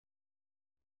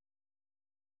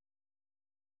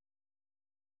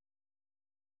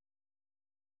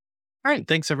All right.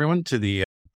 Thanks, everyone, to the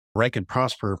Rank and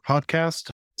Prosper podcast.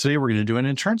 Today, we're going to do an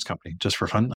insurance company just for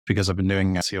fun because I've been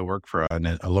doing SEO work for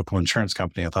a local insurance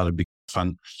company. I thought it'd be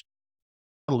fun.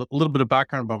 A little bit of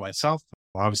background about myself.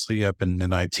 Obviously, I've been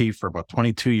in IT for about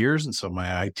 22 years. And so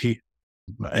my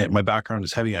background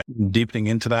is heavy. Deepening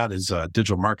into that is a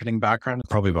digital marketing background.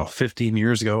 Probably about 15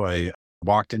 years ago, I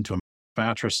walked into a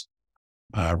mattress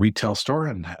retail store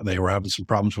and they were having some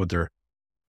problems with their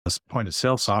point of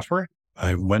sale software.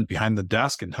 I went behind the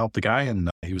desk and helped the guy, and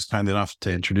he was kind enough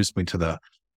to introduce me to the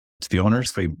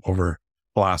owners. Over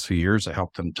the last few years, I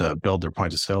helped them to build their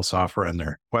point of sale software and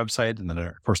their website, and then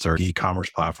of course their e-commerce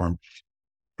platform.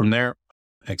 From there,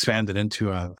 I expanded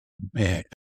into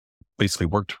basically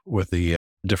worked with the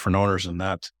different owners in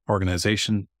that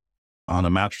organization on a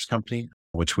mattress company,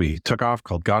 which we took off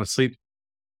called Gotta Sleep.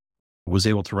 Was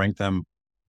able to rank them,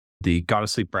 the Gotta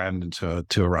Sleep brand,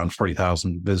 into around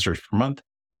 40,000 visitors per month.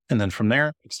 And then from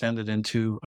there, extended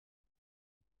into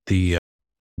the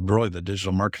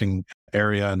digital marketing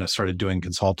area, and I started doing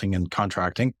consulting and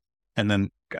contracting. And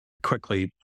then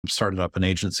quickly started up an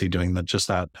agency doing just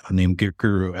that, named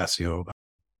Guru SEO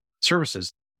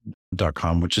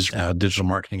Services.com, which is a digital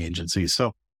marketing agency.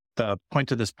 So the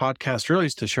point of this podcast really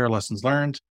is to share lessons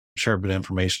learned, share a bit of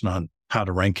information on how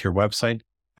to rank your website.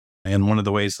 And one of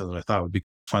the ways that I thought would be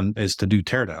fun is to do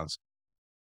teardowns.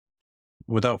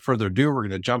 Without further ado, we're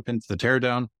going to jump into the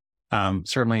teardown.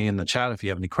 Certainly in the chat, if you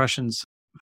have any questions,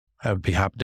 I'd be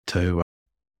happy to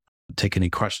take any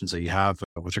questions that you have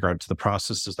with regard to the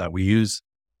processes that we use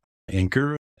in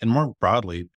Guru and more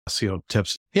broadly, SEO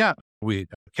tips. Yeah, we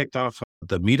kicked off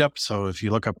the meetup. So if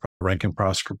you look up Rank and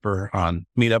Prosper on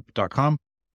meetup.com,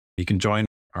 you can join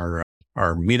our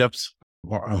meetups.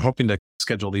 I'm hoping to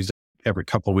schedule these every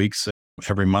couple of weeks,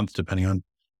 every month, depending on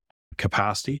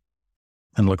capacity,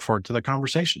 and look forward to the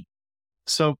conversation.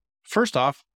 So first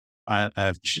off,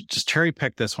 I've just cherry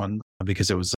picked this one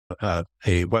because it was a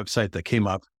website that came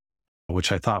up,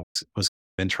 which I thought was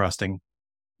interesting.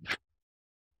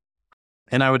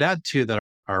 And I would add too that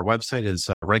our website is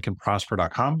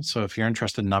rankandprosper.com. So if you're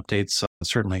interested in updates,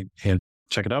 certainly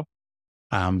check it out.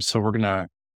 So we're going to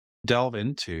delve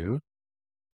into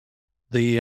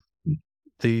the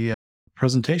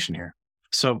presentation here.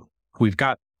 So we've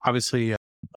got obviously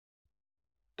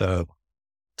the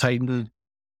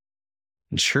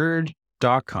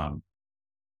TitanInsured.com.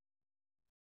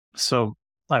 So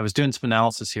I was doing some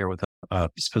analysis here with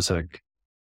a specific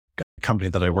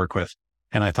company that I work with,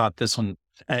 and I thought this one,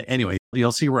 anyway,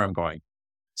 you'll see where I'm going.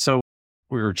 So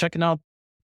we were checking out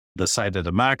the site at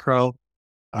a macro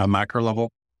level.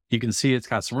 You can see it's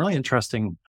got some really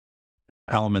interesting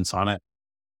elements on it.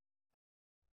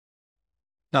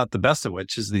 Not the best of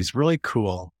which is these really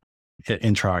cool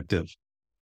interactive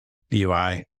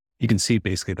UI. You can see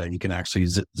basically that you can actually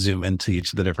zoom into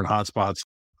each of the different hotspots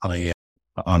on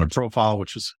a profile,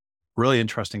 which is really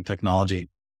interesting technology.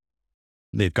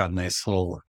 They've got a nice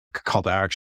little call to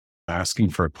action asking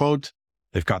for a quote.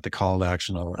 They've got the call to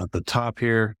action at the top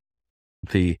here,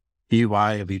 the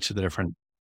UI of each of the different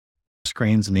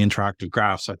screens, and the interactive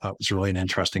graphs I thought was really an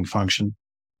interesting function.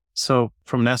 So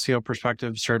from an SEO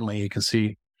perspective, certainly you can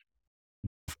see,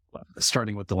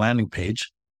 starting with the landing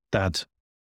page, that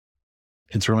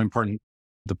it's really important.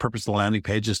 The purpose of the landing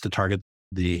page is to target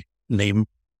the name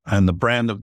and the brand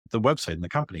of the website and the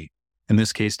company. In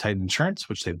this case, Titan Insurance,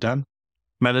 which they've done.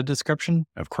 Meta description,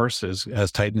 of course, is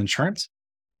as Titan Insurance.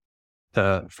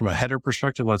 From a header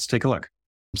perspective, let's take a look.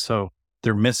 So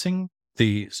they're missing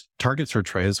the target search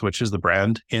phrase, which is the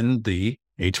brand, in the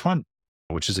H1,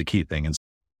 which is a key thing. And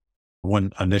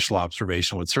one initial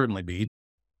observation would certainly be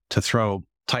to throw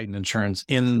Titan Insurance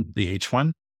in the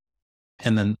H1.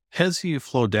 And then as you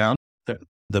flow down,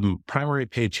 the primary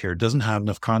page here doesn't have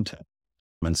enough content.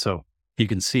 And so you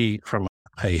can see from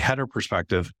a header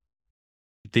perspective,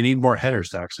 they need more headers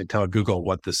to actually tell Google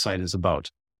what this site is about.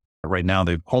 Right now,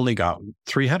 they've only got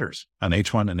 3 headers, an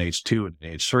H1, an H2, and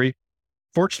an H3.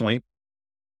 Fortunately,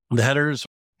 the headers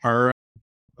are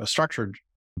structured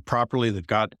properly. They've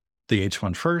got the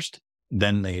H1 first,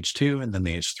 then the H2, and then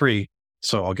the H3.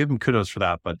 So I'll give them kudos for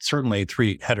that. But certainly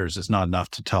 3 headers is not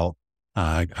enough to tell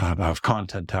of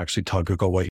content to actually tell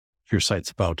Google what your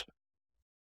site's about.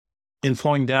 In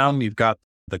flowing down, you've got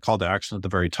the call to action at the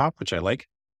very top, which I like.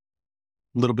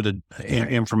 A little bit of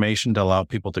information to allow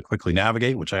people to quickly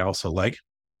navigate, which I also like.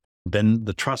 Then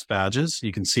the trust badges,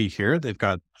 you can see here, they've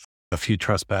got a few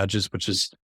trust badges, which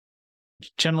is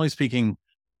generally speaking,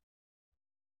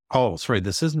 oh, sorry,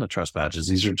 this isn't the trust badges.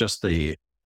 These are just the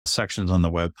sections on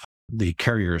the web, the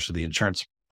carriers or the insurers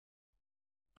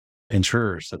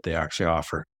that they actually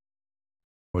offer,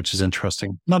 which is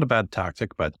interesting. Not a bad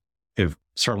tactic, but if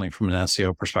certainly from an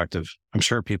SEO perspective, I'm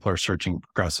sure people are searching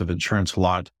Progressive Insurance a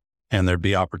lot, and there'd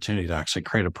be opportunity to actually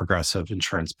create a Progressive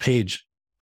Insurance page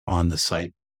on the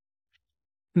site.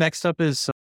 Next up is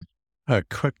a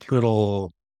quick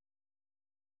little,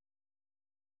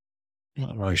 I'm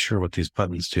not really sure what these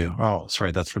buttons do. Oh,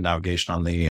 sorry, that's for navigation on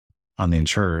the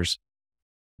insurers.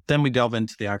 Then we delve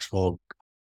into the actual,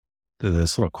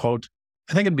 this little quote.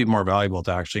 I think it'd be more valuable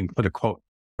to actually put a quote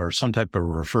or some type of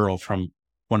referral from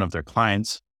one of their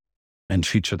clients and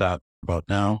feature that about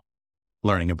now,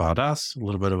 learning about us, a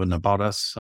little bit of an about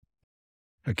us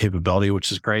capability,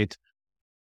 which is great.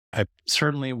 I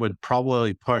certainly would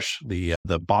probably push the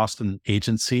Boston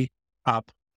agency up.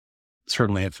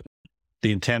 Certainly, if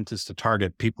the intent is to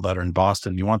target people that are in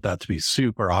Boston, you want that to be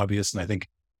super obvious. And I think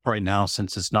right now,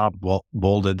 since it's not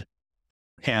bolded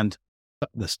and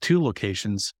this 2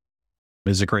 locations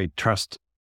is a great trust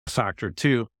factor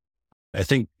too. I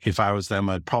think if I was them,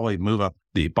 I'd probably move up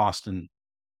the Boston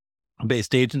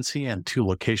based agency and 2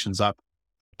 locations up,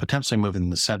 potentially moving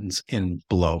the sentence in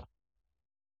below.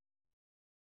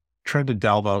 Try to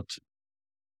delve out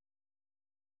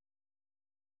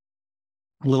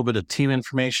a little bit of team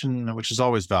information, which is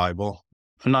always valuable.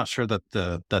 I'm not sure that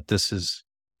that this is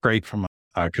great from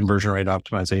a conversion rate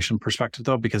optimization perspective,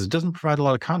 though, because it doesn't provide a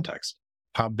lot of context.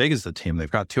 How big is the team? They've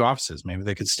got 2 offices. Maybe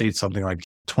they could state something like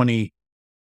 20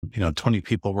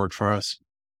 people work for us.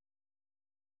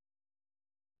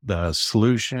 The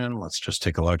solution, let's just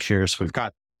take a look here. So we've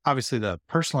got obviously the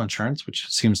personal insurance, which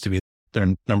seems to be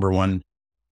their number one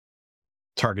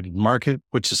targeted market,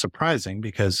 which is surprising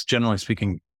because generally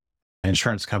speaking,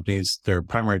 insurance companies, their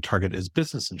primary target is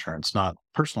business insurance, not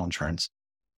personal insurance.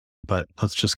 But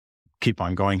let's just keep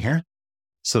on going here.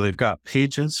 So they've got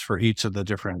pages for each of the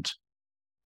different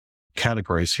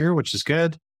categories here, which is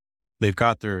good. They've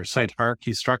got their site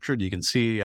hierarchy structured. You can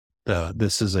see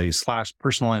this is a /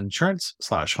 personal insurance /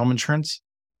 home insurance,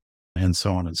 and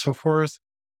so on and so forth.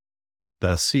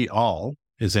 The see all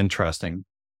is interesting.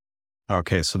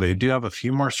 Okay, so they do have a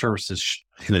few more services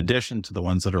in addition to the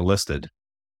ones that are listed.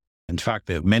 In fact,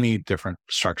 they have many different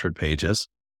structured pages,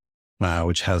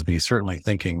 which has me certainly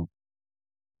thinking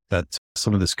that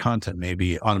some of this content may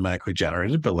be automatically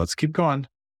generated, but let's keep going.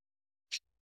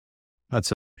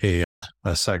 That's a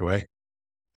segue.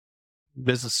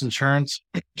 Business insurance,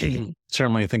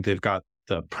 certainly I think they've got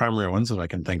the primary ones that I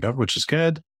can think of, which is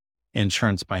good.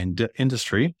 Insurance by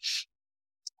industry,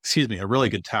 a really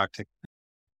good tactic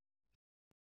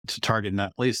to target, and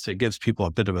at least it gives people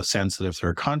a bit of a sense that if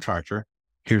they're a contractor,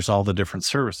 here's all the different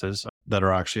services that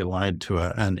are actually aligned to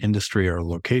an industry or a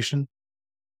location.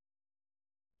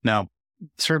 Now,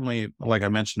 certainly, like I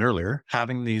mentioned earlier,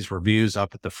 having these reviews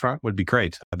up at the front would be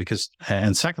great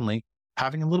and secondly,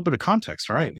 having a little bit of context,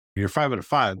 all right? You're 5 out of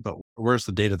 5, but where's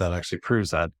the data that actually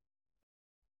proves that?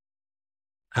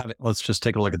 Let's just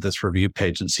take a look at this review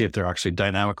page and see if they're actually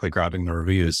dynamically grabbing the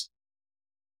reviews.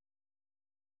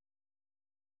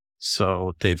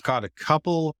 So they've got a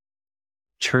couple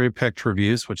cherry-picked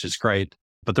reviews, which is great,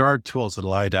 but there are tools that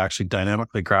allow you to actually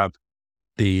dynamically grab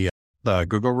the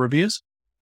Google reviews.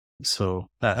 So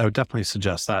I would definitely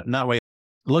suggest that. And that way it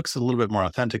looks a little bit more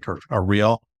authentic or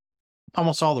real.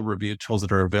 Almost all the review tools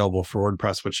that are available for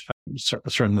WordPress, which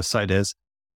certain the site is,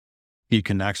 you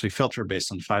can actually filter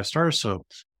based on 5 stars. So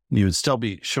you would still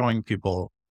be showing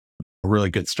people really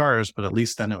good stars, but at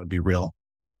least then it would be real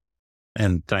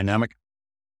and dynamic.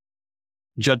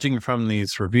 Judging from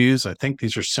these reviews, I think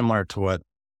these are similar to what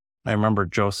I remember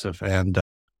Joseph and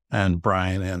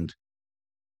Brian and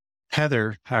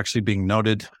Heather actually being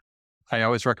noted. I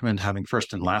always recommend having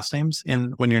first and last names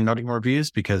when you're noting reviews,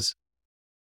 because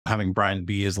having Brian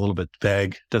B is a little bit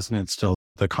vague, doesn't instill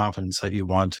the confidence that you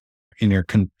want in your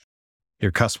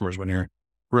customers when you're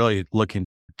really looking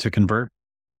to convert.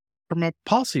 From a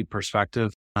policy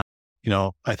perspective,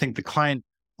 I think the client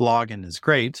login is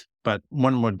great, but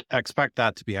one would expect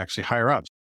that to be actually higher up.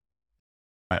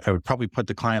 I would probably put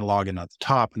the client login at the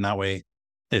top, and that way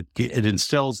it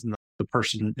instills in the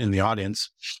person in the audience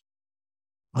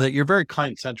that you're very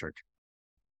client-centric.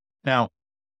 Now,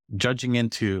 judging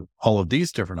into all of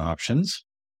these different options,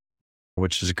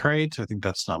 which is great, I think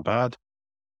that's not bad.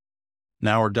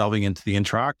 Now we're delving into the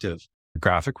interactive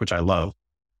graphic, which I love.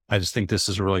 I just think this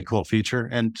is a really cool feature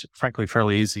and frankly,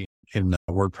 fairly easy in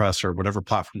WordPress or whatever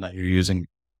platform that you're using.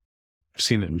 I've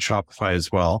seen it in Shopify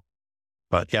as well.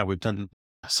 But yeah, we've done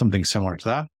something similar to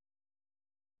that.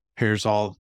 Here's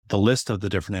all the list of the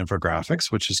different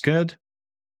infographics, which is good.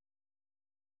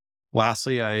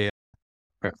 Lastly, a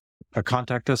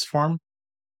contact us form.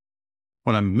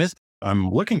 What I'm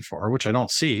looking for, which I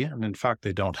don't see, and in fact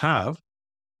they don't have,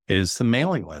 is the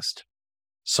mailing list.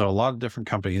 So a lot of different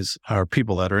companies or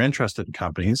people that are interested in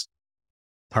companies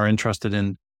are interested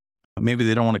in, maybe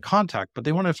they don't want to contact, but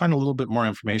they want to find a little bit more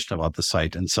information about the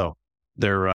site. And so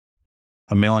their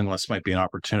a mailing list might be an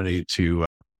opportunity to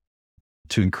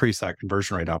increase that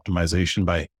conversion rate optimization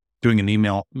by doing an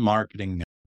email marketing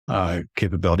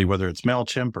capability, whether it's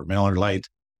MailChimp or MailerLite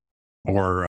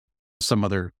or some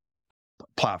other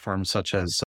platforms such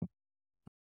as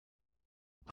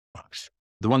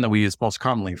the one that we use most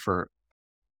commonly for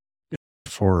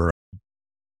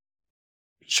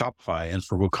Shopify and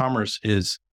for WooCommerce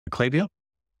is Klaviyo.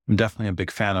 I'm definitely a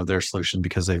big fan of their solution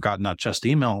because they've got not just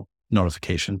email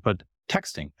notification, but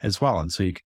texting as well. And so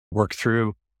you can work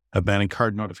through abandoned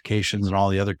cart notifications and all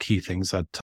the other key things that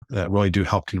really do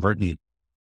help convert need.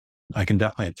 I can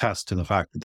definitely attest to the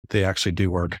fact that they actually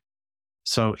do work.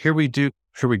 So here we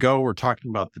go. We're talking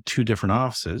about the two different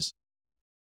offices.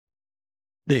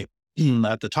 They,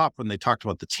 at the top, when they talked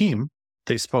about the team,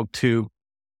 they spoke to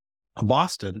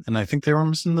Boston, and I think they were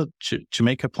missing the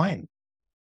Jamaica plane.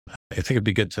 I think it'd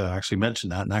be good to actually mention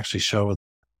that and actually show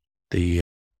that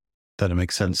it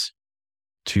makes sense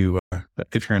to,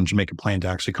 if you're in Jamaica plane, to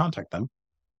actually contact them.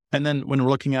 And then when we're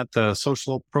looking at the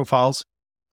social profiles,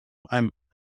 I'm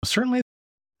certainly,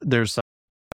 there's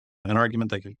an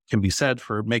argument that can be said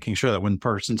for making sure that when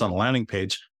person's on a landing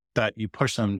page, that you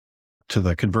push them to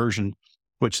the conversion,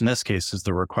 which in this case is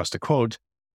the request a quote.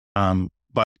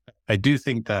 But I do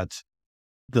think that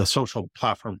the social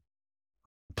platforms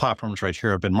right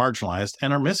here have been marginalized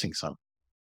and are missing some.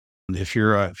 If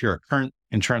you're a current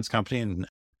insurance company, and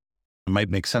it might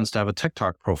make sense to have a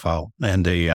TikTok profile,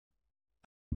 and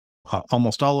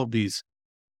almost all of these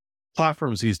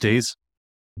platforms these days,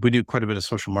 we do quite a bit of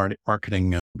social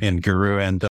marketing in Guru,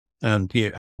 and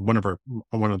yeah, one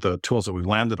of the tools that we've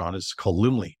landed on is called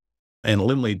Loomly, and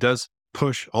Loomly does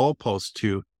push all posts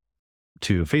to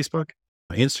Facebook,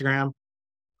 Instagram,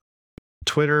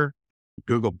 Twitter,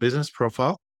 Google Business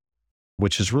Profile,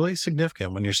 which is really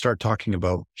significant when you start talking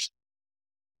about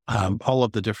all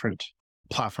of the different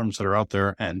platforms that are out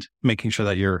there and making sure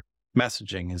that your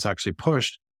messaging is actually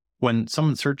pushed. When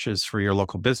someone searches for your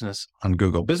local business on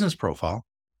Google Business Profile,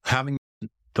 having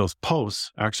those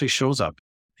posts actually shows up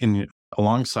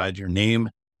alongside your name,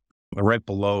 right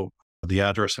below the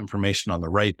address information on the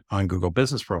right on Google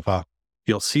Business Profile.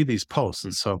 You'll see these posts.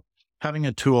 And so having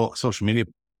a social media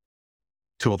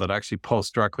tool that actually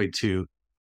posts directly to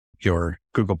your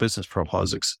Google Business Profile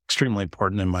is extremely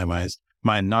important in my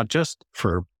mind, not just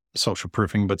for social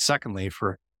proofing, but secondly,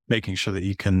 for making sure that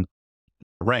you can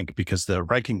rank, because the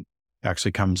ranking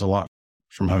actually comes a lot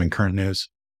from having current news.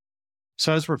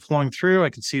 So as we're flowing through,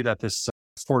 I can see that this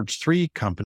Forge 3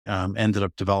 company ended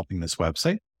up developing this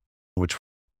website, which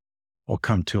we'll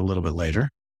come to a little bit later.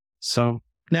 So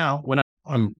now when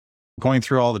I'm going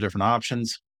through all the different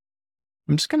options,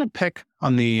 I'm just going to pick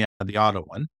on the auto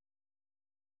one.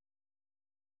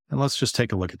 And let's just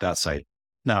take a look at that site.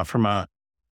 Now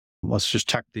let's just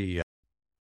check the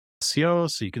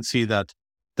SEO. So you can see that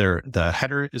the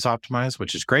header is optimized,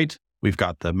 which is great. We've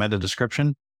got the meta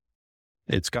description.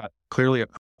 It's got clearly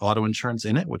auto insurance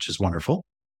in it, which is wonderful.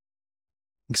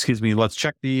 Excuse me. Let's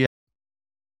check the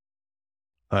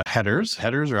headers.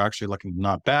 Headers are actually looking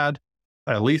not bad.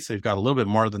 At least they've got a little bit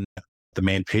more than the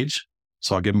main page.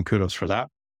 So I'll give them kudos for that.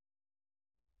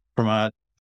 From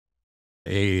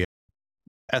a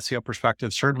SEO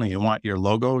perspective, certainly you want your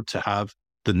logo to have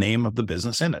the name of the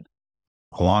business in it,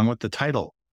 along with the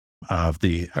title of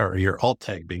or your alt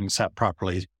tag being set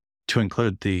properly to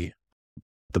include the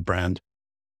brand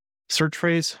search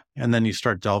phrase. And then you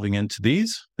start delving into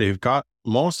these. They've got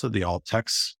most of the alt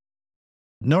text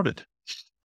noted,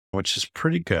 which is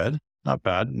pretty good. Not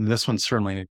bad. And this one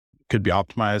certainly could be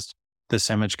optimized. This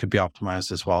image could be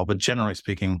optimized as well. But generally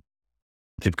speaking,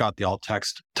 they've got the alt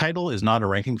text. Title is not a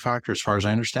ranking factor as far as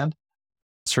I understand.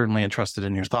 Certainly interested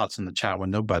in your thoughts in the chat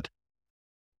window, but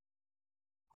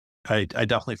I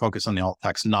definitely focus on the alt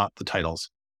text, not the titles.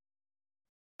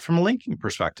 From a linking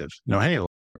perspective, hey,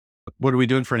 what are we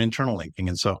doing for an internal linking?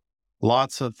 And so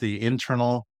lots of the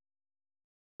internal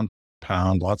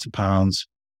lots of pounds.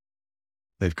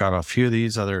 They've got a few of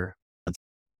these other.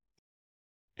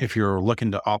 If you're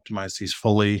looking to optimize these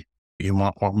fully, you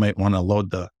might want to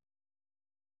load a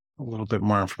little bit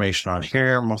more information on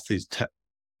here. Most of these,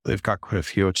 they've got quite a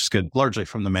few, which is good, largely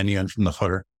from the menu and from the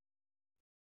footer,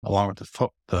 along with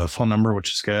the phone number,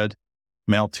 which is good.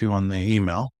 Mail to on the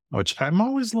email, which I'm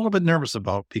always a little bit nervous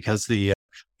about because you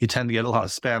tend to get a lot of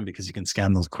spam because you can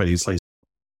scan those quite easily.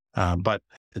 But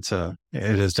it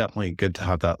is definitely good to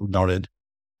have that noted.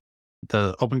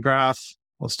 The open graph,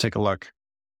 let's take a look.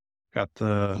 Got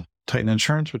the Titan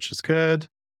Insurance, which is good.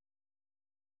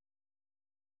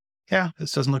 yeah,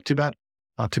 this doesn't look too bad.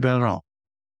 Not too bad at all.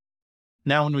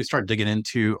 Now, when we start digging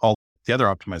into all the other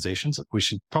optimizations, we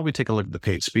should probably take a look at the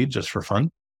page speed just for fun.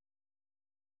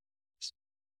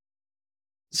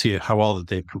 See how well that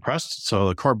they've compressed. So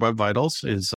the core web vitals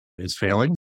is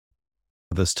failing.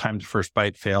 This time to first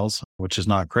byte fails, which is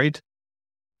not great.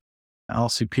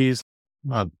 LCPs,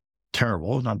 not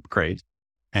terrible, not great.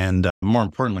 And more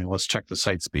importantly, let's check the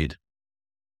site speed.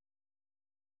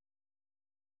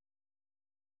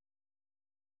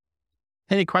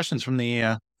 Any questions from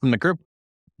the group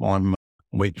while I'm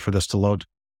waiting for this to load?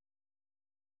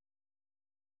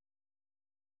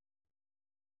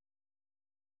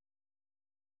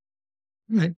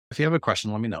 Okay. If you have a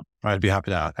question, let me know. I'd be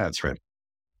happy to answer it.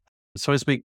 So as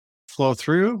we flow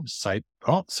through, site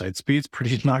speed's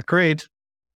pretty not great.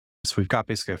 So we've got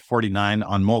basically a 49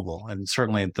 on mobile, and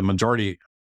certainly the majority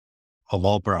of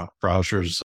all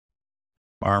browsers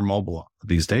are mobile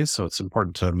these days. So it's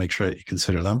important to make sure that you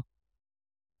consider them.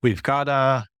 We've got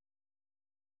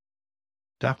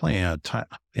definitely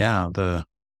the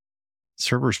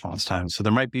server response time. So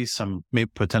there might be some, maybe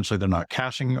potentially they're not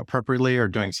caching appropriately or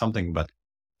doing something, but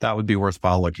that would be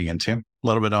worthwhile looking into. A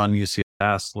little bit on UCS,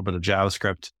 a little bit of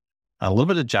JavaScript, a little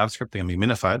bit of JavaScript that can be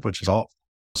minified, which is all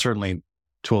certainly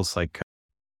tools like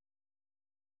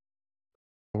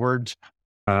Word.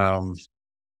 Sorry,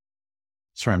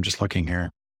 I'm just looking here.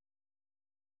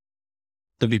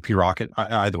 The VP Rocket.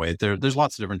 Either way, there's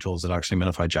lots of different tools that actually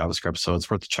minify JavaScript, so it's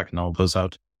worth checking all of those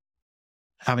out.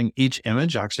 Having each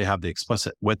image actually have the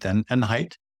explicit width and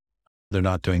height. They're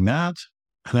not doing that.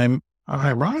 And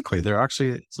ironically,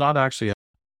 it's not actually,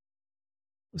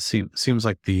 seems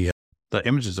like the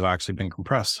images have actually been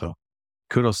compressed. So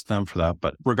kudos to them for that.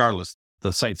 But regardless,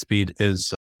 the site speed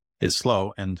is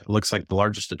slow, and it looks like the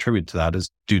largest attribute to that is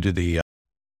due to the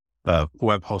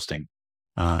web hosting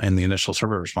and the initial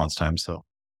server response time. So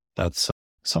that's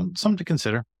something to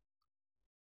consider.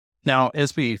 Now,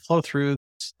 as we flow through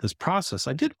this process,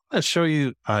 I did want to show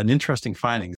you an interesting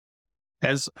finding.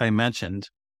 As I mentioned,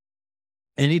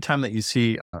 anytime that you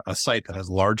see a site that has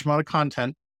a large amount of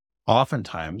content,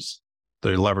 oftentimes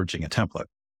they're leveraging a template.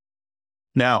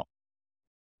 Now,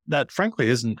 that frankly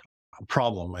isn't a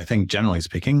problem, I think, generally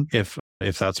speaking, if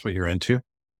that's what you're into.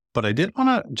 But I did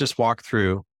want to just walk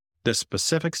through this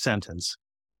specific sentence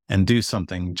and do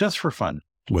something just for fun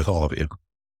with all of you.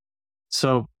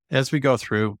 So as we go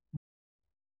through,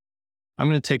 I'm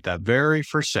going to take that very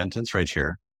first sentence right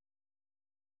here,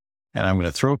 and I'm going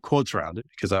to throw quotes around it,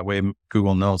 because that way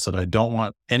Google knows that I don't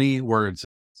want any words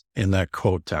in that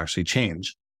quote to actually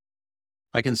change.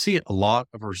 I can see a lot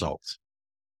of results,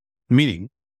 meaning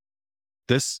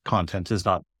this content is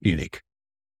not unique.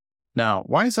 Now,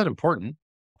 why is that important?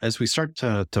 As we start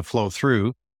to flow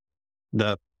through,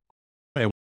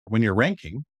 when you're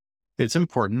ranking, it's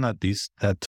important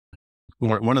that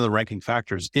one of the ranking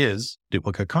factors is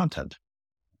duplicate content.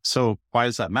 So why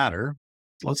does that matter?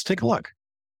 Let's take a look.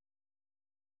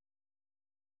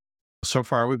 So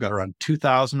far, we've got around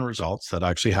 2,000 results that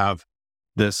actually have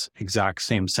this exact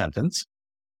same sentence.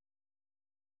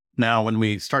 Now, when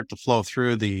we start to flow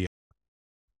through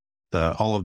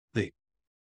all of the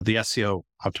SEO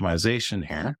optimization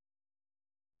here,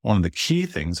 one of the key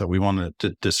things that we want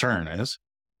to discern is,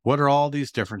 what are all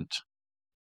these different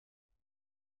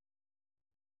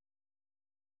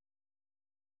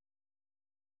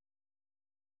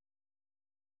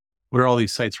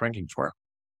sites ranking for?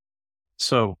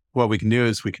 So what we can do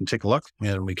is we can take a look,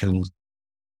 and we can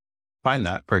find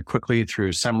that very quickly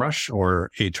through SEMrush or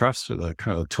Ahrefs, or the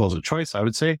kind of tools of choice, I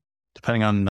would say, depending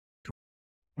on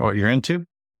what you're into.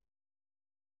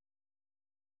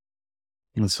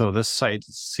 And so this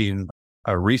site's seen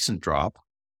a recent drop.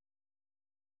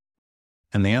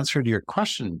 And the answer to your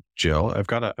question, Jill, I've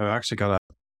actually got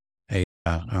let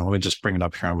me just bring it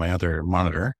up here on my other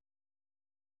monitor.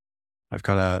 I've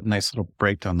got a nice little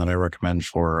breakdown that I recommend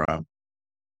for,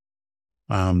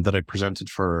 that I presented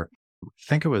for, I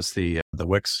think it was the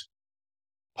Wix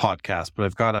podcast, but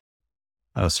I've got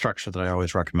a structure that I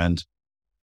always recommend.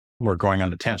 We're going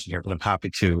on a tangent here, but I'm happy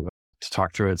to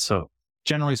talk through it. So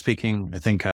generally speaking, I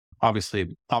think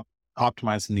obviously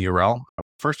optimizing the URL,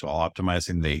 first of all,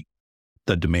 optimizing the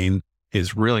domain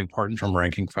is really important from a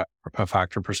ranking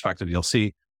factor perspective. You'll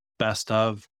see best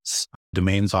of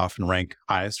domains often rank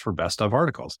highest for best of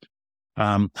articles.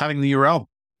 Having the URL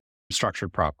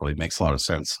structured properly makes a lot of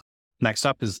sense. Next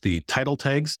up is the title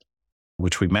tags,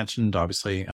 which we mentioned,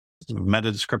 obviously,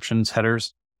 meta descriptions,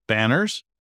 headers, banners.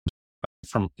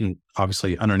 From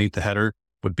obviously underneath the header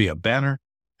would be a banner.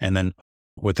 And then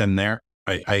within there,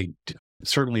 I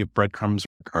certainly breadcrumbs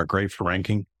are great for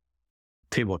ranking.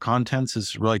 Table of contents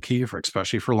is really key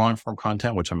especially for long form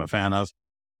content, which I'm a fan of.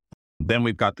 Then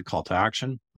we've got the call to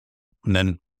action. And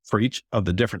then for each of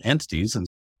the different entities, and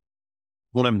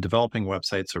when I'm developing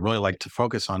websites, I really like to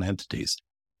focus on entities.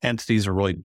 Entities are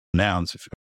really nouns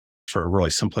for a really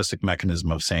simplistic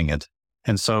mechanism of saying it.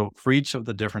 And so for each of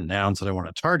the different nouns that I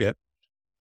want to target,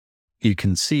 you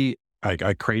can see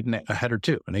I create a header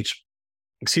too, an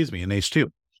H2.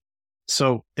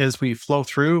 So as we flow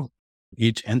through,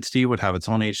 each entity would have its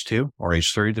own H2 or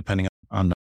H3, depending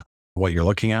on what you're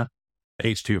looking at.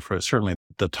 H2 for certainly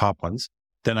the top ones.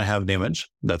 Then I have an image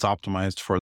that's optimized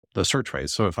for the search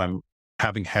phrase. So if I'm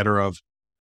having header of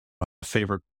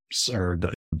favorite or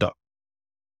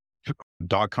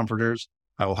dog comforters,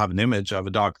 I will have an image of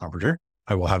a dog comforter.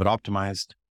 I will have it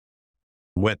optimized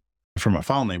from a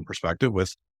file name perspective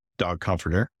with dog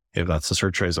comforter, if that's the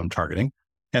search phrase I'm targeting.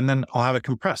 And then I'll have it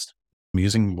compressed. I'm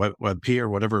using WebP or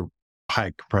whatever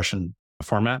high compression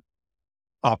format,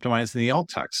 optimizing the alt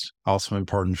text, also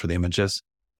important for the images.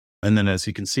 And then as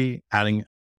you can see, adding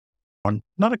on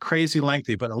not a crazy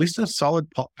lengthy, but at least a solid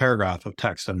paragraph of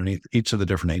text underneath each of the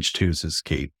different H2s is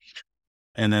key.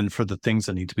 And then for the things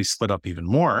that need to be split up even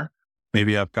more,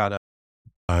 maybe I've got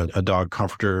a dog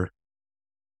comforter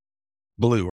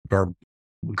blue or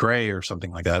gray or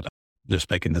something like that. Just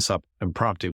making this up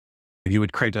impromptu. You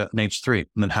would create an H3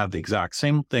 and then have the exact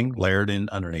same thing layered in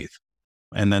underneath.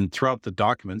 And then throughout the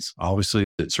documents, obviously,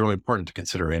 it's really important to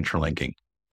consider interlinking.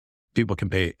 People can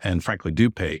pay, and frankly do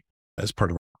pay as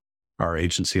part of our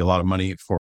agency, a lot of money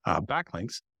for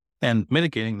backlinks, and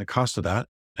mitigating the cost of that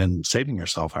and saving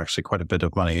yourself actually quite a bit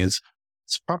of money is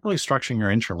properly structuring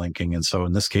your interlinking. And so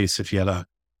in this case, if you had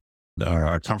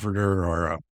a comforter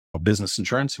or a business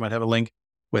insurance, you might have a link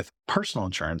with personal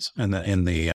insurance and in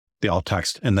the alt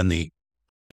text, and then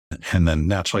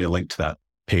naturally a link to that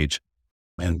page,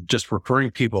 and just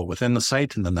referring people within the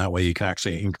site. And then that way you can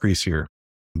actually increase your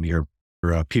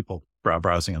people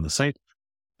browsing on the site.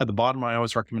 At the bottom, I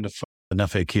always recommend an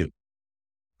FAQ,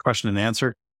 question and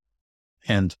answer,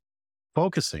 and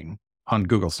focusing on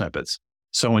Google snippets.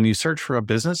 So when you search for a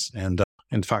business, and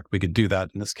in fact, we could do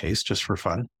that in this case just for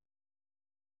fun.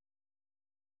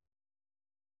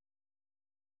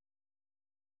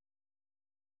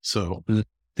 So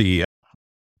we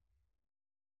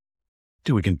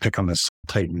can pick on this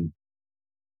Titan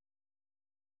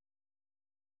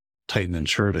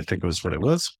insured, I think was what it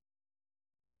was.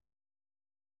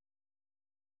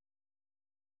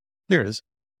 There it is.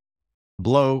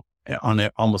 Below on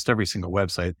almost every single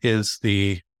website is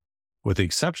with the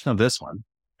exception of this one,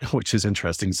 which is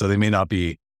interesting. So they may not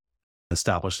be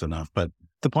established enough, but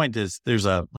the point is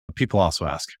people also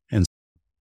ask. And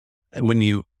when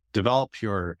you develop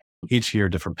each of your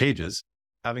different pages,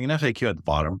 having an FAQ at the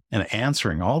bottom and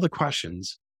answering all the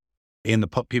questions in the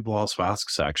people also ask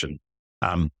section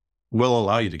will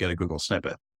allow you to get a Google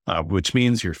snippet, which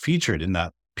means you're featured in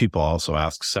that people also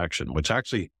ask section, which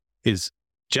actually is,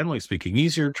 generally speaking,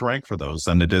 easier to rank for those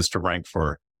than it is to rank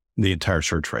for the entire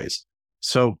search phrase.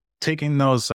 So taking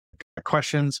those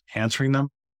questions, answering them,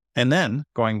 and then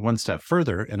going one step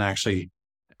further and actually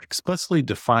explicitly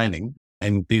defining,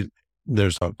 and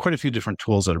there's quite a few different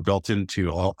tools that are built into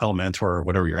Elementor or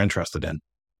whatever you're interested in,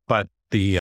 but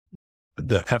the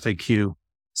FAQ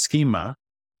schema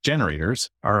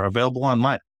generators are available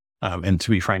online. And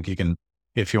to be frank, you can,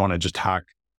 if you want to just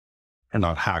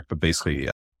but basically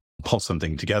pull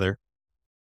something together,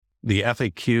 the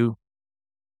FAQ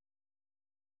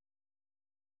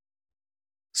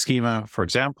schema, for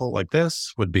example, like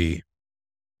this would be,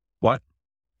 what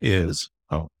is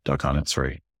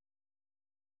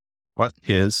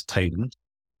Titan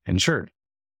insured?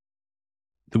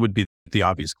 That would be the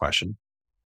obvious question.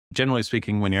 Generally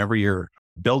speaking, whenever you're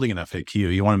building an FAQ,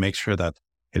 you want to make sure that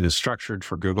it is structured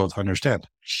for Google to understand.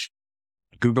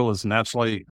 Google is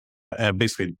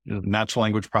basically a natural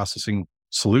language processing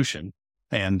solution.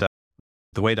 And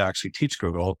the way to actually teach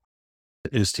Google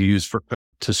is to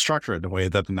structure it in a way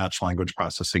that the natural language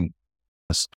processing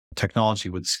technology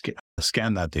would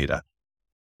scan that data.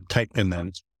 And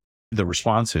then the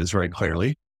response is very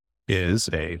clearly is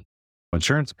a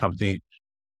insurance company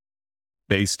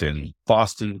based in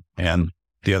Boston and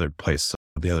the other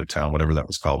town, whatever that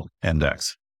was called,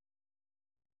 Index.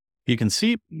 You can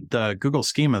see the Google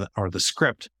schema or the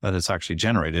script that it's actually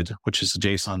generated, which is a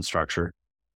JSON structure.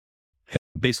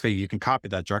 Basically, you can copy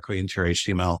that directly into your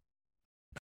HTML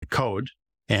code,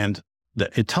 and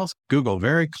it tells Google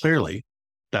very clearly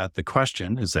that the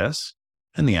question is this,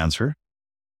 and the answer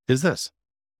is this.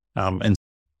 And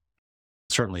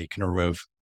certainly, you can remove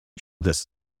this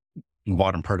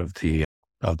bottom part of the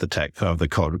text of the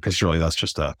code, because really that's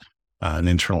just an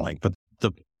internal link. But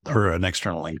or an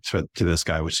external link to this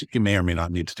guy, which you may or may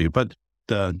not need to do. But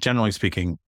generally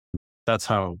speaking, that's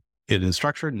how it is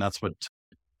structured. And that's what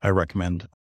I recommend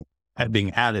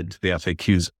being added to the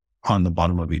FAQs on the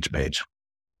bottom of each page.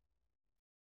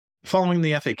 Following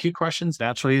the FAQ questions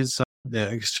naturally is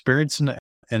the experience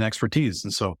and expertise.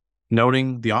 And so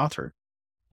noting the author.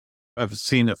 I've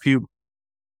seen a few,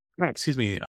 excuse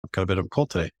me, I've got a bit of a cold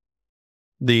today.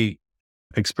 The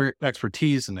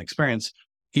expertise and experience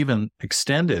even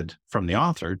extended from the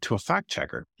author to a fact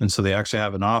checker. And so they actually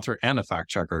have an author and a fact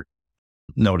checker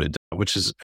noted, which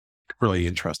is really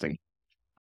interesting.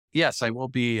 Yes, I will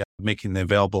be making the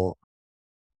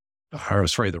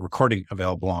recording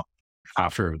available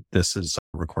after this is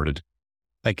recorded.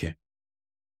 Thank you.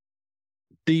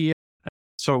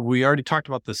 So we already talked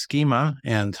about the schema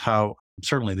and how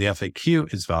certainly the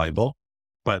FAQ is valuable,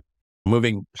 but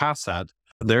moving past that,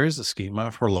 there is a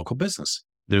schema for local business.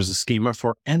 There's a schema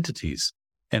for entities.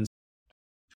 And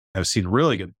I've seen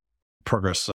really good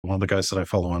progress. One of the guys that I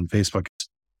follow on Facebook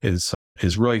is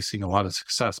really seeing a lot of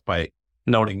success by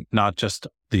noting not just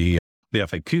the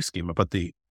FAQ schema, but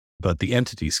the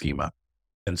entity schema.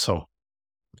 And so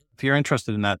if you're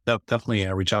interested in that, definitely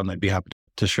reach out and I'd be happy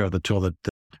to share the tool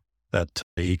that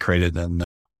he created. And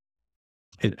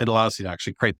it allows you to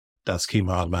actually create that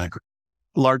schema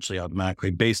largely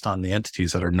automatically based on the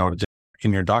entities that are noted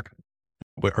in your document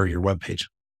or your web page.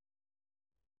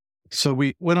 So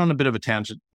we went on a bit of a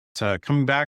tangent coming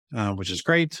back, which is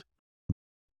great.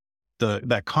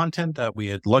 That content that we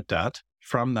had looked at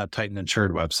from that Titan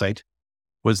Insured website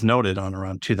was noted on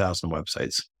around 2,000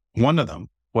 websites. One of them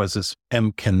was this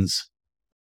MKINS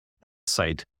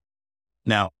site.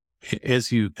 Now,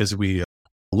 as we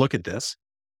look at this,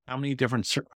 how many different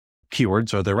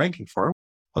keywords are they ranking for?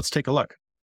 Let's take a look,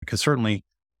 because certainly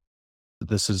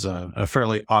this is a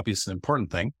fairly obvious and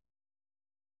important thing.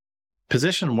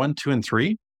 Position 1, 2, and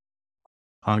 3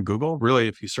 on Google, really,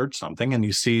 if you search something and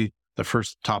you see the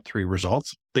first top 3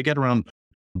 results, they get around,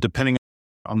 depending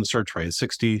on the search phrase,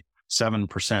 67%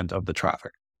 of the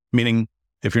traffic. Meaning,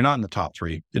 if you're not in the top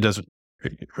 3,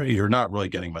 you're not really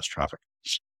getting much traffic,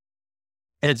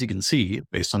 as you can see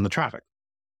based on the traffic.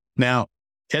 Now,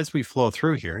 as we flow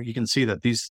through here, you can see that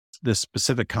this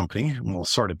specific company, and we'll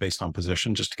sort it based on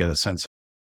position just to get a sense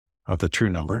of the true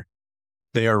number.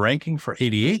 They are ranking for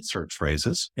 88 search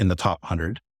phrases in the top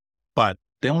 100, but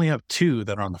they only have 2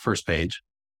 that are on the first page,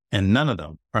 and none of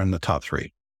them are in the top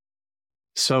 3.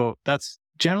 So that's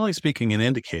generally speaking an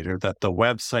indicator that the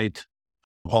website,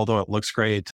 although it looks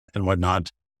great and whatnot,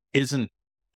 isn't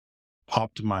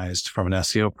optimized from an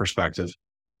SEO perspective.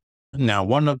 Now,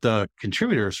 one of the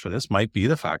contributors for this might be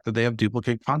the fact that they have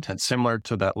duplicate content, similar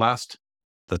to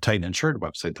the Titan Insured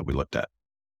website that we looked at.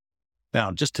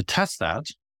 Now, just to test that,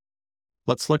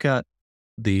 let's look at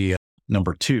the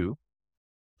number 2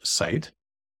 site.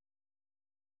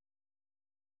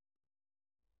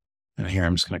 And here,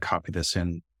 I'm just going to copy this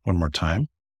in one more time.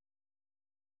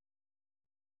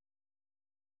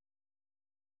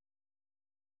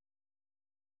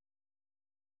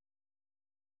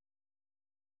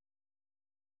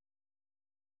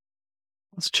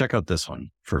 Let's check out this one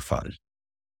for fun.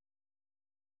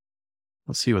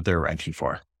 Let's see what they're ranking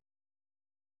for.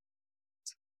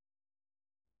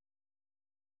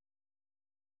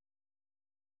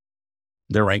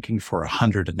 They're ranking for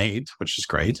 108, which is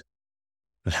great.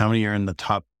 But how many are in the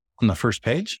top on the first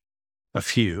page? A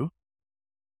few.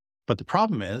 But the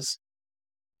problem is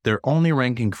they're only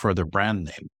ranking for their brand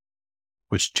name,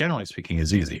 which generally speaking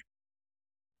is easy.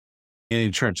 An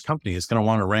insurance company is going to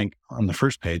want to rank on the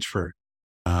first page for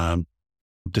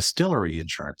distillery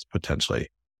insurance, potentially,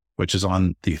 which is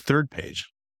on the third page,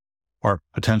 or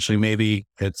potentially maybe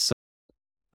it's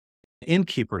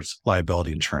innkeeper's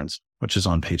liability insurance, which is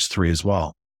on page 3 as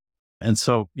well. And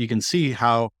so you can see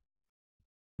how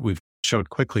we've showed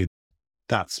quickly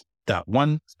that's that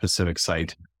one specific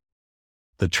site.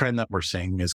 The trend that we're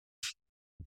seeing is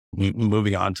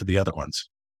moving on to the other ones.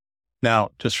 Now,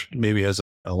 just maybe as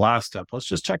a last step, let's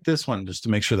just check this one just to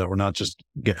make sure that we're not just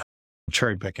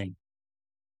cherry picking.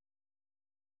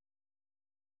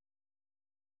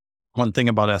 One thing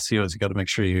about SEO is you got to make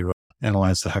sure you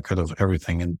analyze the heck out of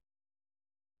everything and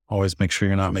always make sure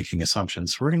you're not making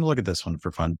assumptions. We're going to look at this one for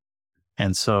fun.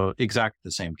 And so exactly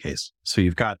the same case. So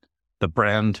you've got the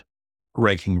brand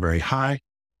ranking very high.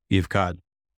 You've got,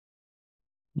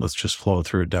 let's just flow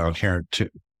through it down here to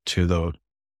the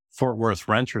Fort Worth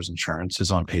Renters Insurance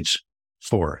is on page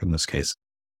 4 in this case.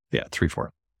 Yeah, 3, 4.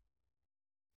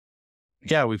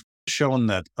 Yeah, we've shown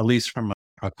that at least from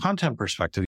a content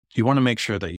perspective, you want to make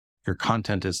sure that your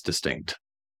content is distinct.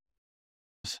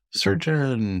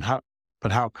 Surgeon,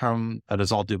 but how come that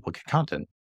is all duplicate content?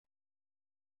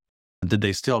 Did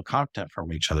they steal content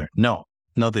from each other? No,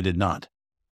 they did not.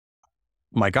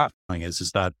 My gut feeling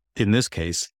is that in this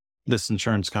case, this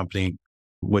insurance company,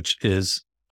 which is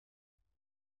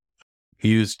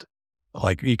used,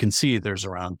 like you can see, there's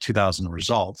around 2,000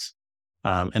 results.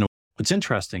 And what's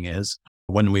interesting is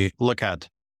when we look at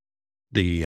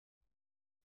the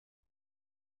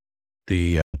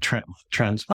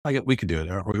trends, we could do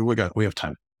it. We have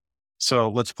time. So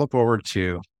let's flip over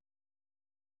to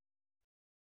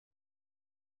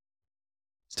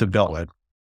Bellwit.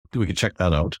 We can check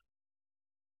that out.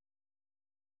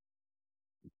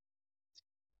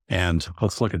 And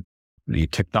let's look at the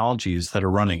technologies that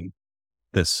are running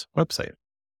this website.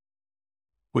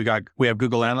 We have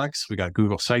Google Analytics, we got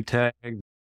Google Site Tag,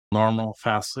 Normal,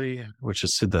 Fastly, which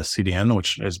is the CDN,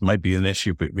 which might be an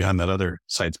issue behind that other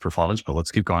site's performance, but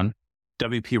let's keep going.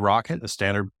 WP Rocket, a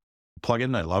standard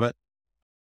plugin. I love it.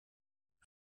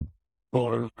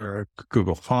 Or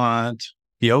Google Font,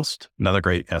 Yoast, another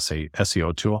great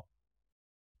SEO tool.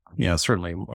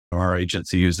 Certainly our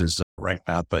agency uses Rank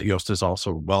Math, but Yoast is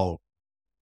also well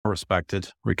respected.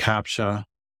 reCAPTCHA,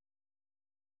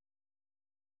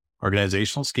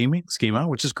 organizational schema,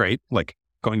 which is great. Like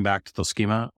going back to those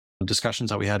schema discussions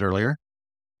that we had earlier,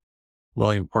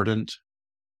 really important.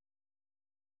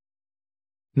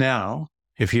 Now,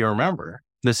 if you remember,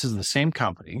 this is the same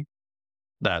company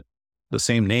the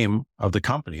same name of the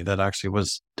company that actually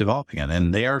was developing it,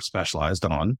 and they are specialized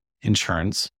on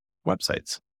insurance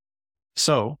websites.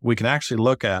 So we can actually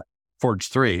look at Forge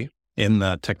 3 in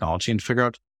the technology and figure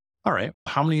out, all right,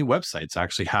 how many websites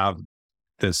actually have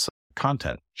this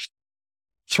content?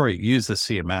 Use the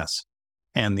CMS.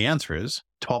 And the answer is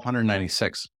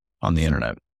 1,296 on the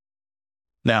internet.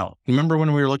 Now, remember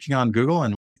when we were looking on Google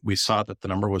and we saw that the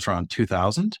number was around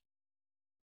 2,000?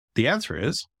 The answer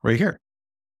is right here.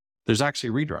 There's actually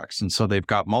redirects. And so they've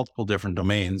got multiple different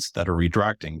domains that are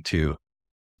redirecting to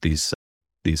these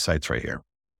sites right here.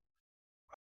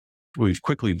 We've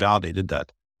quickly validated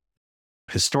that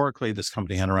historically, this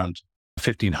company had around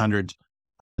 1,500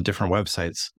 different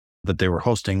websites that they were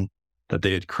hosting, that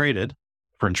they had created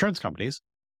for insurance companies.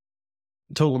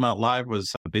 The total amount live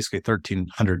was basically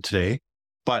 1,300 today,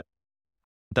 but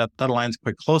that aligns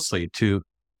quite closely to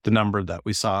the number that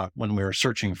we saw when we were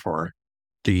searching for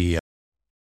the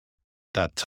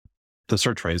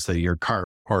search phrase that your car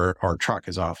or truck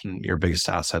is often your biggest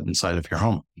asset inside of your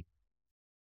home.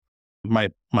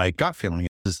 My gut feeling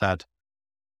is that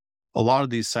a lot of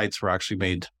these sites were actually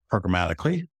made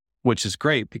programmatically, which is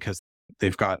great because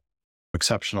they've got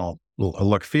exceptional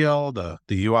look feel. The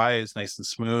UI is nice and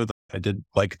smooth. I did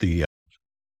like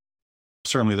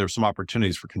certainly there's some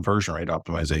opportunities for conversion rate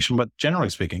optimization, but generally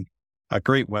speaking, a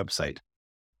great website.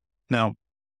 Now,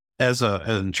 as an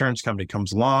insurance company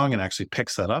comes along and actually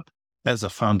picks that up as a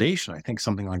foundation, I think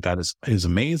something like that is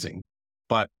amazing.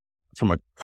 But from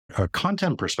a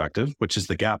content perspective, which is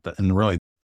the gap that, and really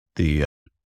the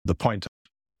point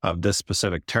of this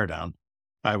specific teardown,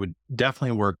 I would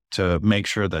definitely work to make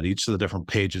sure that each of the different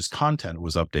pages' content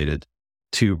was updated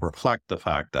to reflect the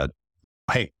fact that,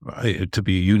 hey, to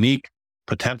be unique,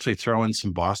 potentially throw in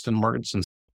some Boston words. And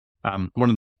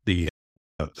one of the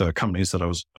companies that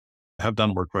I have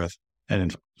done work with,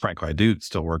 and frankly, I do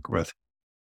still work with,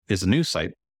 is a news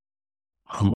site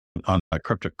on a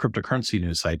cryptocurrency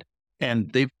news site.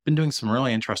 And they've been doing some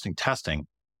really interesting testing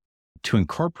to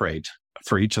incorporate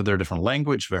for each of their different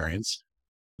language variants.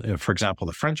 For example,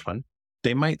 the French one,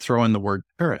 they might throw in the word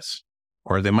Paris,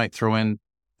 or they might throw in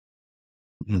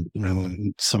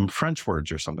some French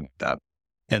words or something like that.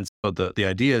 And so the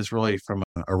idea is really from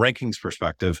a rankings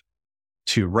perspective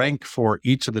to rank for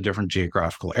each of the different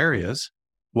geographical areas,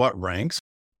 what ranks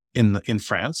in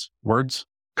France, words,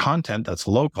 content that's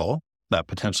local that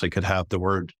potentially could have the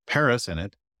word Paris in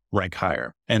it, rank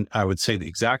higher. And I would say the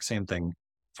exact same thing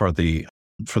for the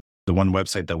one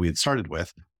website that we had started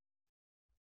with,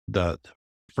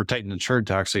 for Titan Insured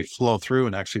to actually flow through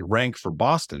and actually rank for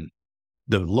Boston.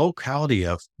 The locality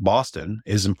of Boston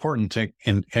is important to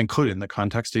include in the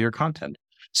context of your content.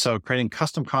 So creating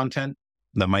custom content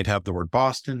that might have the word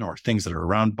Boston or things that are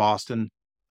around Boston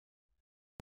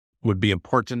would be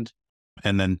important.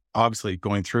 And then obviously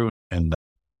going through, and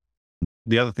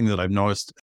the other thing that I've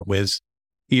noticed was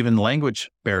even language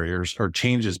barriers or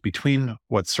changes between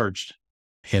what's searched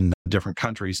in different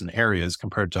countries and areas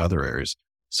compared to other areas.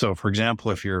 So for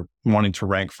example, if you're wanting to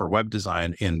rank for web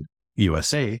design in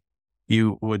USA,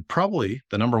 you would probably,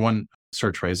 the number one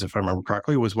search phrase, if I remember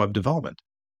correctly, was web development.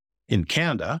 In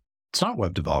Canada, it's not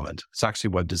web development, it's actually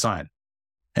web design.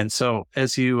 And so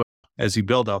as you as you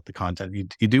build out the content,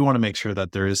 you do want to make sure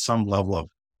that there is some level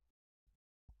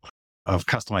of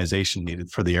customization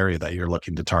needed for the area that you're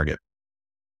looking to target.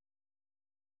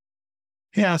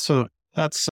 Yeah, so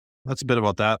that's a bit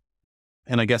about that.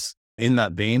 And I guess in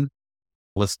that vein,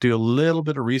 let's do a little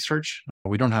bit of research.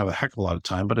 We don't have a heck of a lot of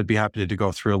time, but I'd be happy to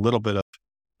go through a little bit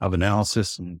of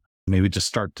analysis and maybe just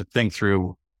start to think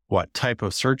through what type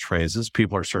of search phrases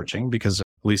people are searching, because at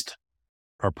least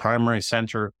our primary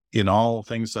center in all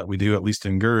things that we do, at least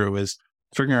in Guru, is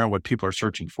figuring out what people are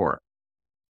searching for.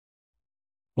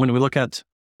 When we look at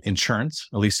insurance,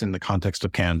 at least in the context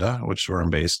of Canada, which is where I'm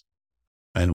based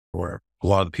and where a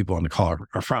lot of the people on the call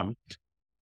are from,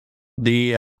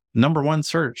 the number one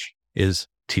search is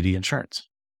TD Insurance.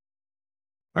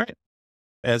 All right.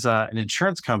 As an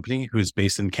insurance company who's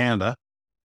based in Canada,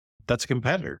 that's a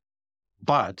competitor,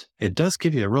 but it does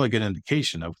give you a really good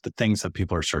indication of the things that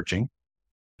people are searching.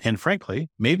 And frankly,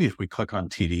 maybe if we click on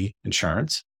TD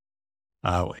Insurance,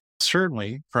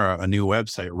 certainly for a new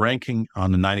website, ranking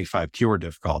on the 95 keyword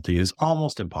difficulty is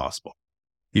almost impossible.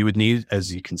 You would need,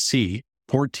 as you can see,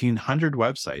 1,400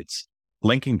 websites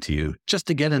linking to you just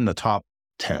to get in the top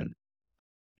 10.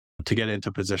 To get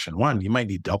into position 1, you might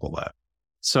need double that.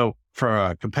 So for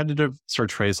a competitive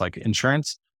search phrase like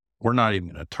insurance, we're not even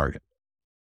going to target.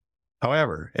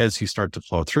 However, as you start to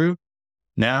flow through,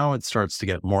 now it starts to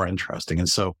get more interesting. And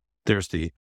so there's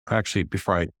actually,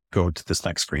 before I go to this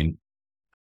next screen,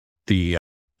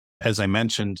 as I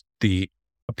mentioned, the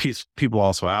piece people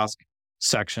also ask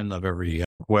section of every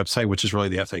website, which is really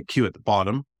the FAQ at the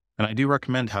bottom. And I do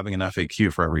recommend having an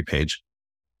FAQ for every page.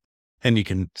 And you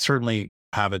can certainly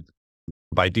have it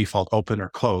by default open or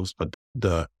closed, but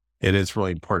it is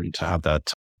really important to have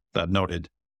that noted.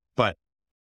 But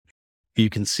you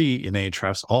can see in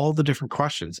Ahrefs all the different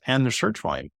questions and their search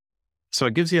volume. So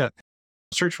it gives you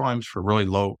search volumes for really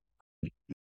low,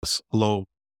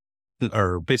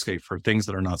 or basically for things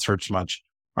that are not searched much,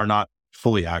 are not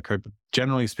fully accurate. But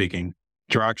generally speaking,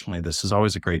 directionally, this is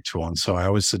always a great tool. And so I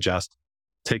always suggest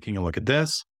taking a look at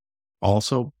this.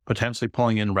 Also, potentially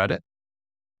pulling in Reddit,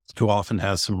 who often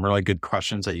has some really good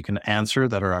questions that you can answer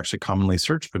that are actually commonly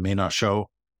searched, but may not show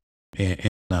in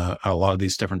a lot of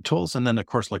these different tools. And then, of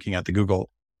course, looking at the Google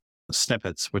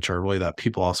snippets, which are really that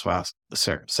people also ask the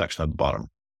section at the bottom.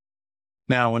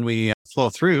 Now, when we flow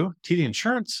through, TD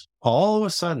Insurance all of a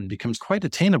sudden becomes quite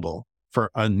attainable for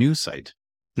a new site.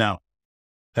 Now,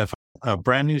 if a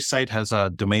brand new site has a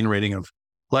domain rating of,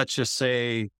 let's just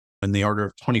say, in the order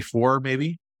of 24,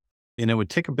 maybe, and it would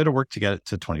take a bit of work to get it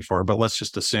to 24, but let's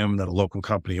just assume that a local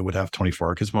company would have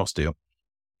 24, because most do.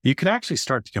 You can actually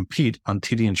start to compete on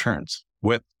TD Insurance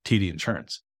with TD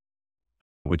Insurance,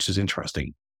 which is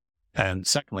interesting. And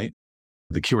secondly,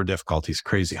 the keyword difficulty is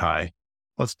crazy high.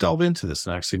 Let's delve into this,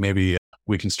 and actually maybe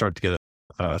we can start to get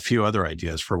a few other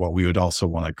ideas for what we would also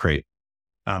want to create.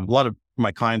 A lot of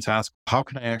my clients ask, how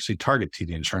can I actually target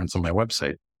TD Insurance on my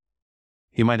website?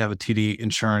 You might have a TD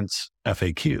Insurance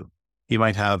FAQ. You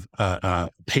might have a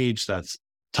page that's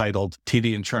titled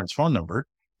TD Insurance phone number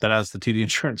that has the TD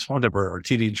Insurance phone number or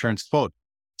TD Insurance quote,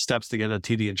 steps to get a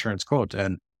TD Insurance quote.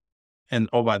 And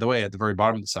oh, by the way, at the very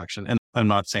bottom of the section, and I'm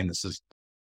not saying this is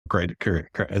great,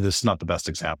 this is not the best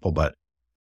example, but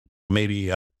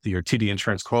maybe your TD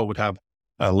Insurance quote would have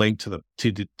a link to the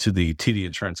TD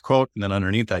Insurance quote. And then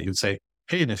underneath that, you'd say,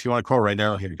 hey, and if you want a quote right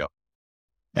now, here you go.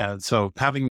 And so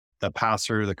having the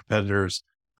passer, the competitors,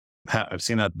 I've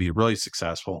seen that be really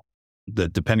successful,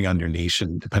 depending on your niche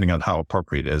and depending on how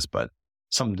appropriate it is, but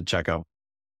something to check out.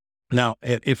 Now,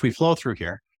 if we flow through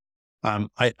here,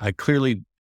 I clearly,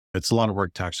 it's a lot of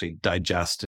work to actually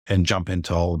digest and jump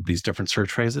into all of these different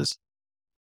search phrases.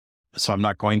 So I'm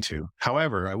not going to.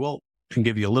 However, I will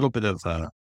give you a little bit of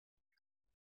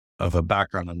a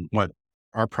background on what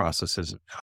our process is,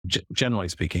 generally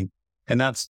speaking. And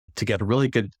that's to get a really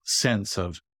good sense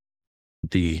of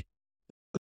the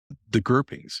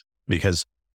groupings, because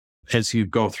as you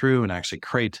go through and actually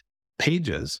create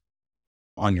pages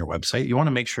on your website, you want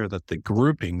to make sure that the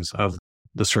groupings of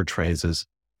the search phrases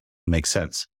make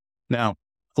sense. Now,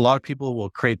 a lot of people will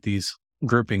create these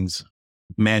groupings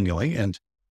manually, and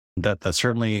that's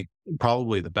certainly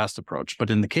probably the best approach. But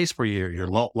in the case where you're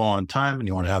low on time and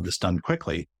you want to have this done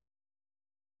quickly,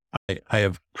 I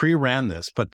have pre-ran this,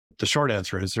 but the short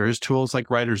answer is there is tools like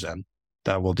Writer's End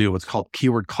that will do what's called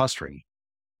keyword clustering.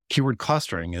 Keyword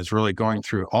clustering is really going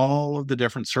through all of the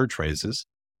different search phrases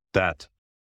that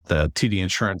the TD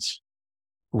Insurance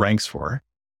ranks for.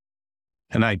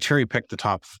 And I cherry picked the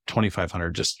top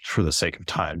 2,500 just for the sake of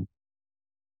time,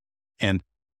 and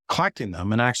collecting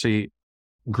them and actually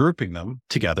grouping them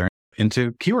together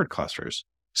into keyword clusters.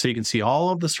 So you can see all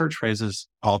of the search phrases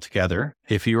all together.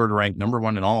 If you were to rank number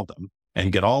one in all of them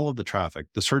and get all of the traffic,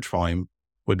 the search volume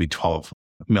would be 12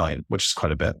 million, which is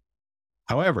quite a bit.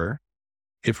 However,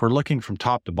 if we're looking from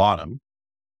top to bottom,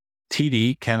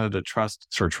 TD, Canada Trust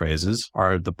search phrases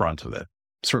are the brunt of it.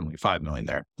 Certainly 5 million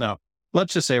there. Now,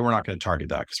 let's just say we're not going to target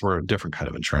that because we're a different kind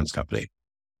of insurance company.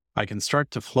 I can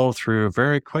start to flow through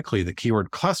very quickly the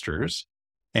keyword clusters,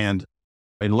 and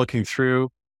in looking through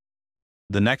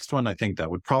the next one, I think that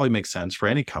would probably make sense for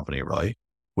any company really,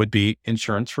 would be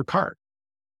insurance for car,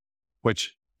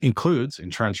 which includes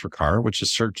insurance for car, which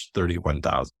is searched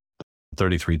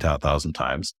 33,000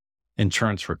 times.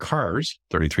 Insurance for cars,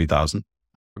 33,000.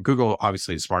 Google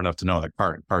obviously is smart enough to know that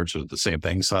cars are the same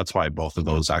thing. So that's why both of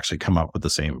those actually come up with the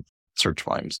same search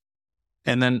volumes.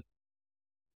 And then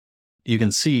you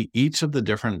can see each of the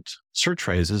different search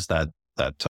phrases that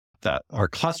are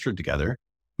clustered together,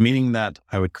 meaning that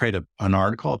I would create an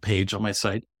article, a page on my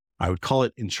site. I would call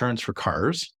it insurance for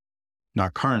cars,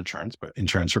 not car insurance, but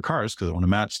insurance for cars, because I want to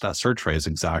match that search phrase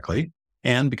exactly.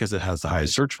 And because it has the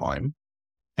highest search volume.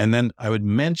 And then I would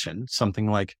mention something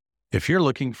like, if you're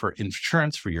looking for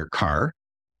insurance for your car,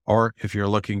 or if you're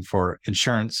looking for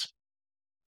insurance,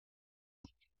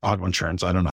 auto insurance,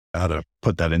 I don't know how to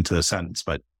put that into the sentence,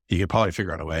 but you could probably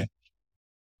figure out a way.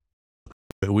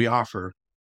 But we offer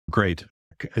great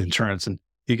insurance, and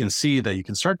you can see that you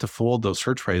can start to fold those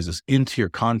search phrases into your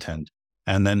content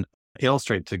and then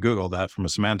illustrate to Google that from a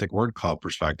semantic word cloud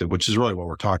perspective, which is really what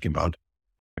we're talking about.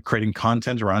 Creating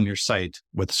content around your site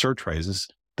with search phrases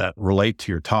that relate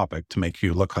to your topic to make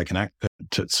you look like an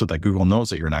expert, so that Google knows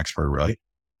that you're an expert, really.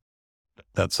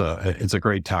 It's a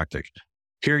great tactic.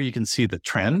 Here you can see the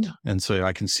trend. And so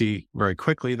I can see very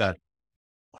quickly that,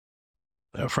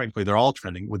 frankly, they're all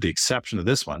trending with the exception of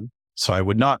this one. So I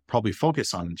would not probably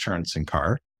focus on insurance and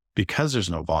car because there's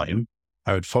no volume.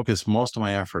 I would focus most of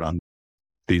my effort on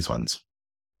these ones.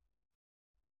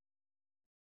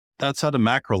 That's at a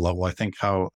macro level, I think,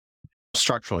 how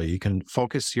structurally you can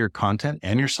focus your content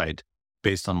and your site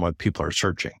based on what people are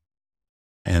searching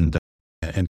and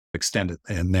extend it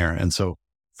in there. And so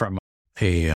from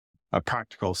a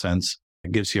practical sense,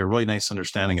 it gives you a really nice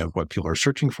understanding of what people are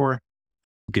searching for. It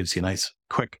gives you a nice,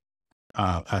 quick,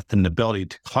 an ability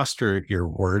to cluster your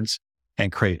words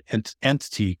and create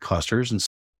entity clusters. And so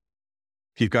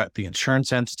if you've got the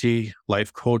insurance entity,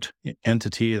 life quote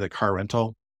entity, the car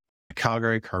rental,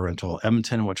 Calgary, car rental,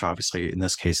 Edmonton, which obviously in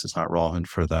this case is not relevant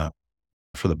for the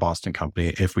Boston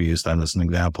company if we use that as an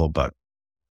example, but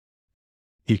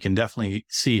you can definitely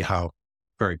see how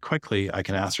very quickly I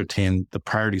can ascertain the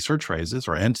priority search phrases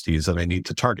or entities that I need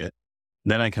to target.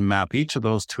 Then I can map each of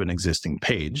those to an existing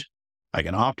page. I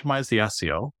can optimize the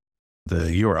SEO,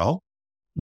 the URL,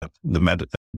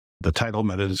 the title,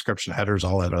 meta description, headers,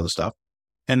 all that other stuff,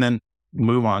 and then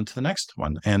move on to the next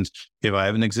one. And if I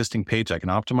have an existing page I can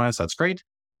optimize, that's great.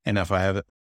 And if I have a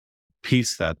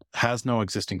piece that has no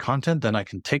existing content, then I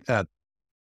can take that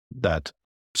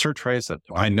search phrase that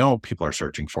I know people are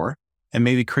searching for and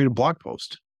maybe create a blog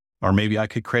post. Or maybe I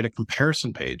could create a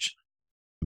comparison page.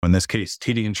 In this case,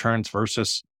 TD Insurance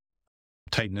versus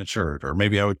Titan Insured, or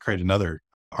maybe I would create another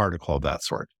article of that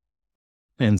sort.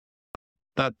 And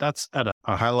that's at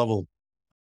a high level,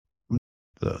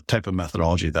 the type of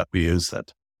methodology that we use,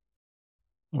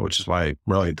 which is why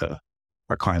really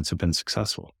our clients have been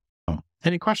successful.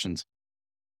 Any questions?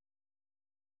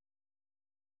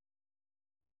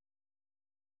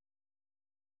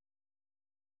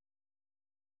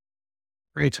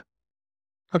 Great.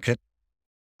 Okay.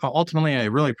 Ultimately, I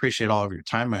really appreciate all of your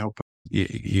time. I hope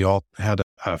you all had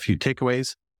a few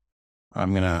takeaways. I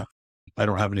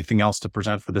don't have anything else to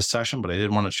present for this session, but I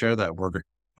did want to share that we're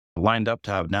lined up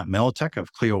to have Nat Militek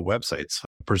of Clio Websites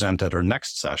present at our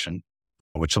next session,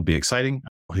 which will be exciting.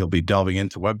 He'll be delving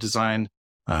into web design,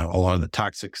 a lot of the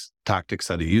tactics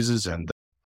that he uses, and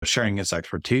sharing his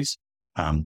expertise.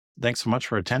 Thanks so much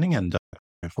for attending, and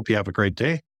I hope you have a great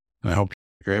day. And I hope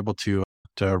you're able to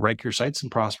rank your sites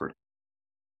and prosper.